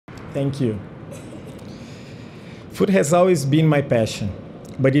Thank you. Food has always been my passion,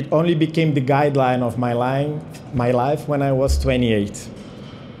 but it only became the guideline of my life when I was 28.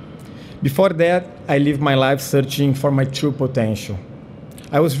 Before that, I lived my life searching for my true potential.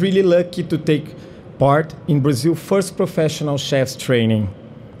 I was really lucky to take part in Brazil's first professional chef's training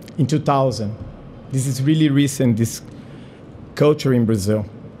in 2000. This is really recent, this culture in Brazil.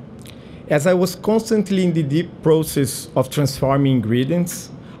 As I was constantly in the deep process of transforming ingredients,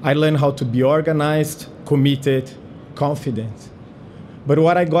 I learned how to be organized, committed, confident. But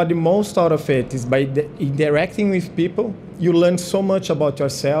what I got the most out of it is by interacting with people, you learn so much about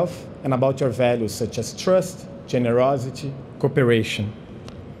yourself and about your values, such as trust, generosity, cooperation.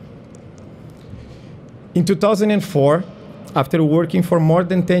 In 2004, after working for more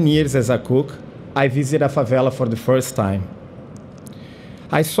than 10 years as a cook, I visited a favela for the first time.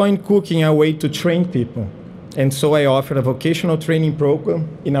 I saw in cooking a way to train people, and so I offered a vocational training program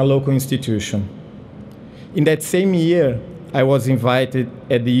in a local institution. In that same year, I was invited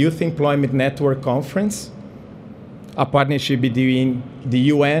at the Youth Employment Network Conference, a partnership between the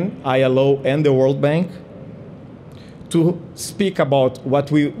UN, ILO, and the World Bank, to speak about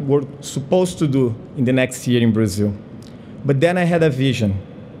what we were supposed to do in the next year in Brazil. But then I had a vision.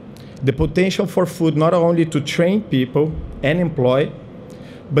 The potential for food not only to train people and employ,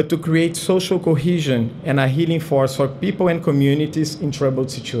 but to create social cohesion and a healing force for people and communities in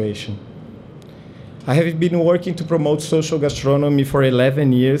troubled situations. I have been working to promote social gastronomy for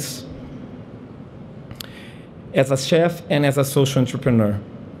 11 years as a chef and as a social entrepreneur.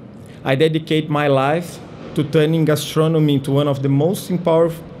 I dedicate my life to turning gastronomy into one of the most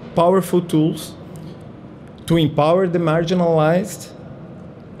powerful tools to empower the marginalized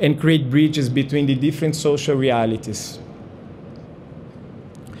and create bridges between the different social realities.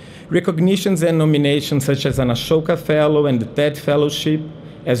 Recognitions and nominations such as an Ashoka Fellow and the TED Fellowship,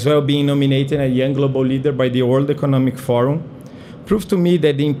 as well being nominated a Young Global Leader by the World Economic Forum, prove to me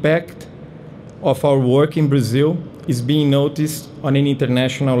that the impact of our work in Brazil is being noticed on an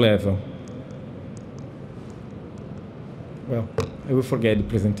international level. Well, I will forget the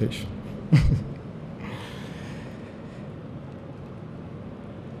presentation.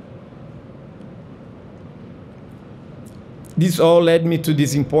 This all led me to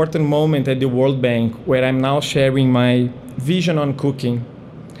this important moment at the World Bank, where I'm now sharing my vision on cooking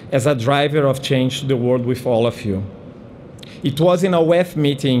as a driver of change to the world with all of you. It was in a WEF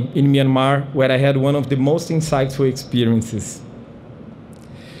meeting in Myanmar where I had one of the most insightful experiences.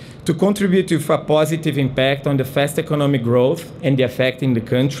 To contribute with a positive impact on the fast economic growth and the effect in the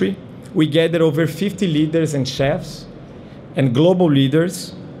country, we gathered over 50 leaders and chefs and global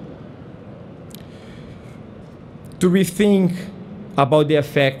leaders to rethink about the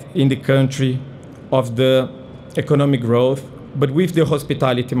effect in the country of the economic growth, but with the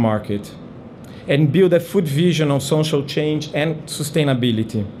hospitality market, and build a food vision on social change and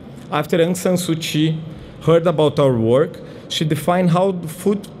sustainability. After Aung San Suu Kyi heard about our work, she defined how the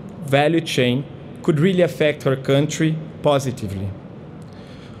food value chain could really affect her country positively.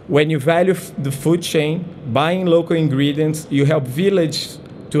 When you value the food chain, buying local ingredients, you help villages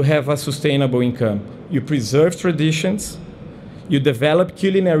to have a sustainable income. You preserve traditions, you develop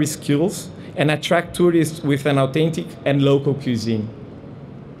culinary skills, and attract tourists with an authentic and local cuisine.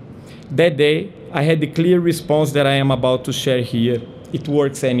 That day, I had the clear response that I am about to share here. It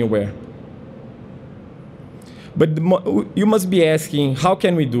works anywhere. But you must be asking, how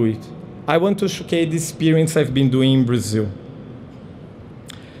can we do it? I want to showcase the experience I've been doing in Brazil.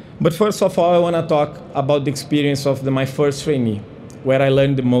 But first of all, I want to talk about the experience of my first trainee, where I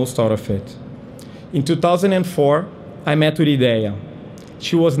learned the most out of it. In 2004, I met with Ideia.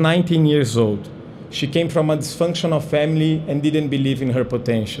 She was 19 years old. She came from a dysfunctional family and didn't believe in her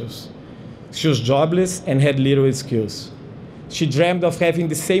potentials. She was jobless and had little skills. She dreamed of having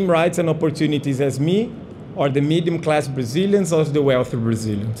the same rights and opportunities as me, or the middle-class Brazilians, or the wealthy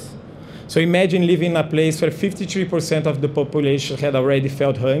Brazilians. So imagine living in a place where 53% of the population had already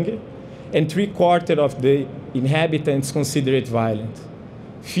felt hunger, and 3/4 of the inhabitants consider it violent.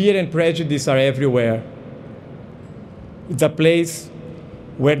 Fear and prejudice are everywhere. It's a place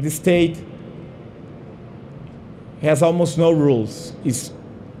where the state has almost no rules. It's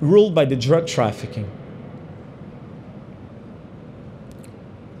ruled by the drug trafficking.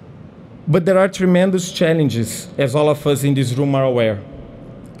 But there are tremendous challenges, as all of us in this room are aware.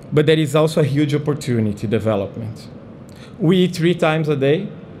 But there is also a huge opportunity development. We eat 3 times a day.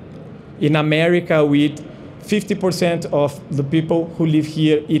 In America, we eat 50% of the people who live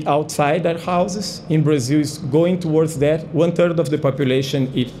here eat outside their houses. In Brazil, it's going towards that. 1/3 of the population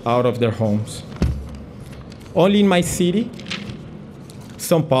eat out of their homes. Only in my city,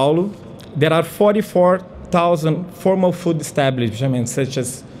 São Paulo, there are 44,000 formal food establishments, such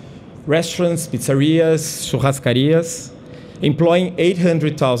as restaurants, pizzerias, churrascarias, employing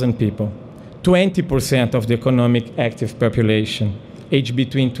 800,000 people, 20% of the economic active population, aged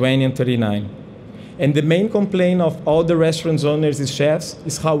between 20 and 39. And the main complaint of all the restaurant owners and chefs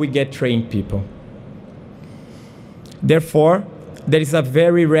is how we get trained people. Therefore, there is a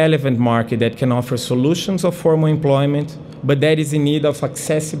very relevant market that can offer solutions of formal employment, but that is in need of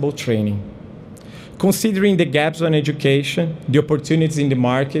accessible training. Considering the gaps on education, the opportunities in the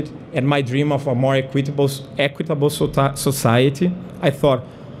market, and my dream of a more equitable society, I thought,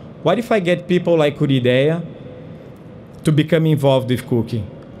 what if I get people like Urideia to become involved with cooking?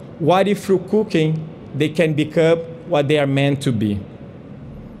 What if through cooking, they can become what they are meant to be?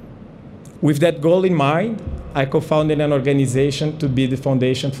 With that goal in mind, I co-founded an organization to be the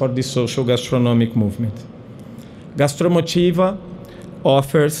foundation for the socio-gastronomic movement. Gastromotiva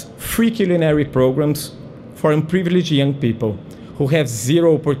offers free culinary programs for unprivileged young people who have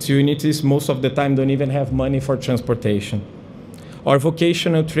zero opportunities, most of the time don't even have money for transportation. Our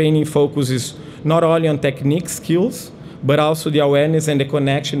vocational training focuses not only on technique skills, but also the awareness and the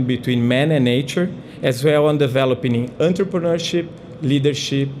connection between man and nature, as well as on developing entrepreneurship,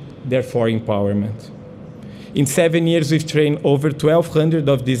 leadership, therefore empowerment. In 7 years, we've trained over 1,200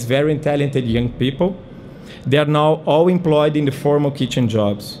 of these very talented young people. They are now all employed in the formal kitchen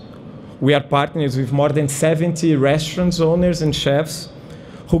jobs. We are partners with more than 70 restaurant owners and chefs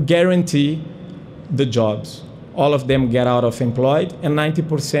who guarantee the jobs. All of them get out of employed, and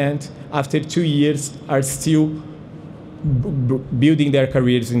 90% after 2 years are still building their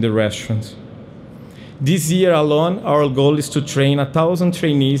careers in the restaurants. This year alone, our goal is to train 1,000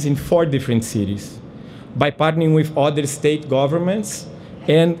 trainees in 4 different cities. By partnering with other state governments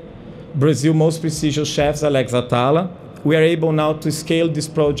and Brazil's most prestigious chefs, Alex Atala, we are able now to scale this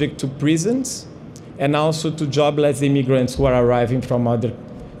project to prisons and also to jobless immigrants who are arriving from other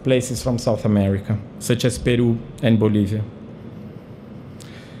places from South America, such as Peru and Bolivia.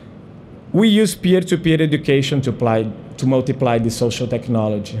 We use peer-to-peer education to multiply the social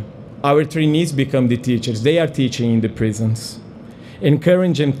technology. Our trainees become the teachers. They are teaching in the prisons.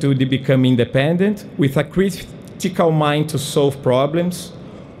 Encourage them to become independent with a critical mind to solve problems,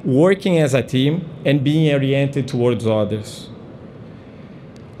 working as a team, and being oriented towards others.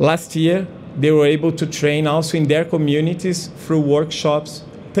 Last year, they were able to train also in their communities through workshops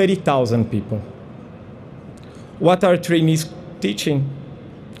 30,000 people. What are trainees teaching?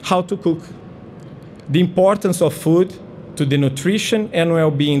 How to cook. The importance of food to the nutrition and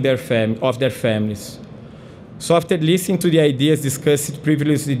well-being of their families. So after listening to the ideas discussed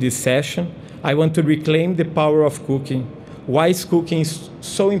previously in this session, I want to reclaim the power of cooking. Why is cooking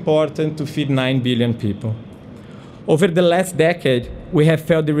so important to feed 9 billion people? Over the last decade, we have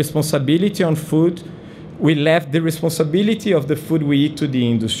felt the responsibility on food. We left the responsibility of the food we eat to the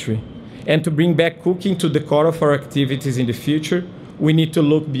industry. And to bring back cooking to the core of our activities in the future, we need to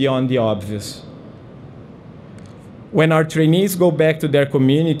look beyond the obvious. When our trainees go back to their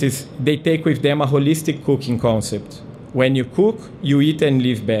communities, they take with them a holistic cooking concept. When you cook, you eat and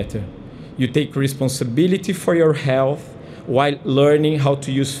live better. You take responsibility for your health while learning how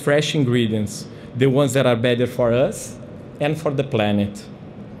to use fresh ingredients, the ones that are better for us and for the planet.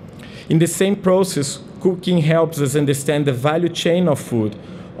 In the same process, cooking helps us understand the value chain of food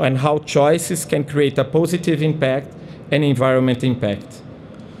and how choices can create a positive impact and environmental impact.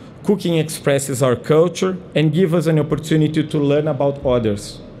 Cooking expresses our culture and gives us an opportunity to learn about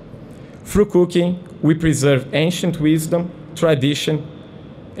others. Through cooking, we preserve ancient wisdom, tradition,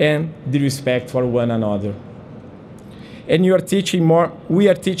 and the respect for one another. And we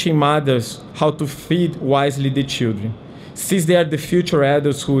are teaching mothers how to feed wisely the children, since they are the future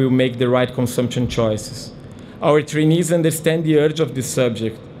adults who will make the right consumption choices. Our trainees understand the urge of this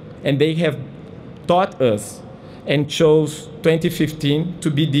subject, and they have taught us and chose 2015 to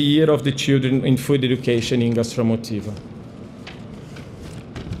be the year of the children in food education in Gastromotiva.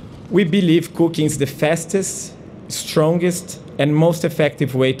 We believe cooking is the fastest, strongest, and most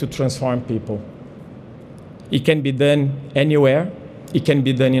effective way to transform people. It can be done anywhere. It can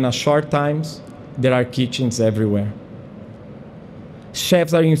be done in a short time. There are kitchens everywhere.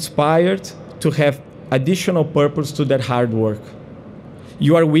 Chefs are inspired to have additional purpose to their hard work.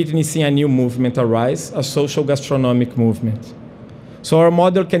 You are witnessing a new movement arise, a social gastronomic movement. So our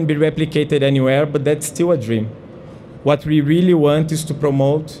model can be replicated anywhere, but that's still a dream. What we really want is to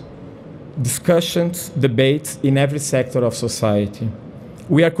promote discussions, debates in every sector of society.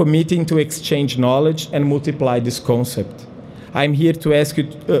 We are committing to exchange knowledge and multiply this concept. I'm here to ask you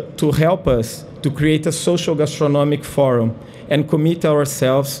to help us to create a social gastronomic forum and commit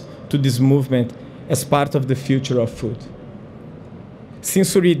ourselves to this movement as part of the future of food.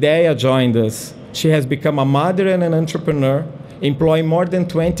 Since Surideya joined us, she has become a mother and an entrepreneur, employing more than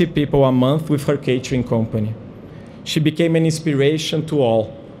 20 people a month with her catering company. She became an inspiration to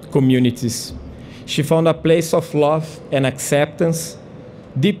all communities. She found a place of love and acceptance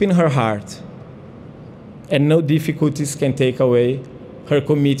deep in her heart, and no difficulties can take away her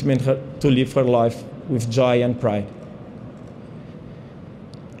commitment to live her life with joy and pride.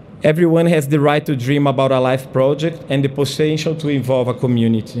 Everyone has the right to dream about a life project and the potential to involve a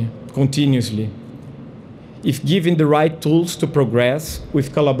community continuously, if given the right tools to progress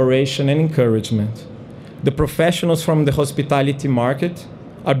with collaboration and encouragement. The professionals from the hospitality market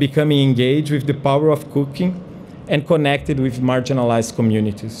are becoming engaged with the power of cooking and connected with marginalized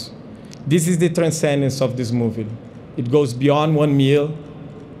communities. This is the transcendence of this movement. It goes beyond one meal,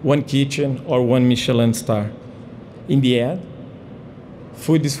 one kitchen, or one Michelin star. In the end,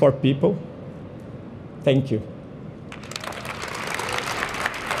 food is for people. Thank you.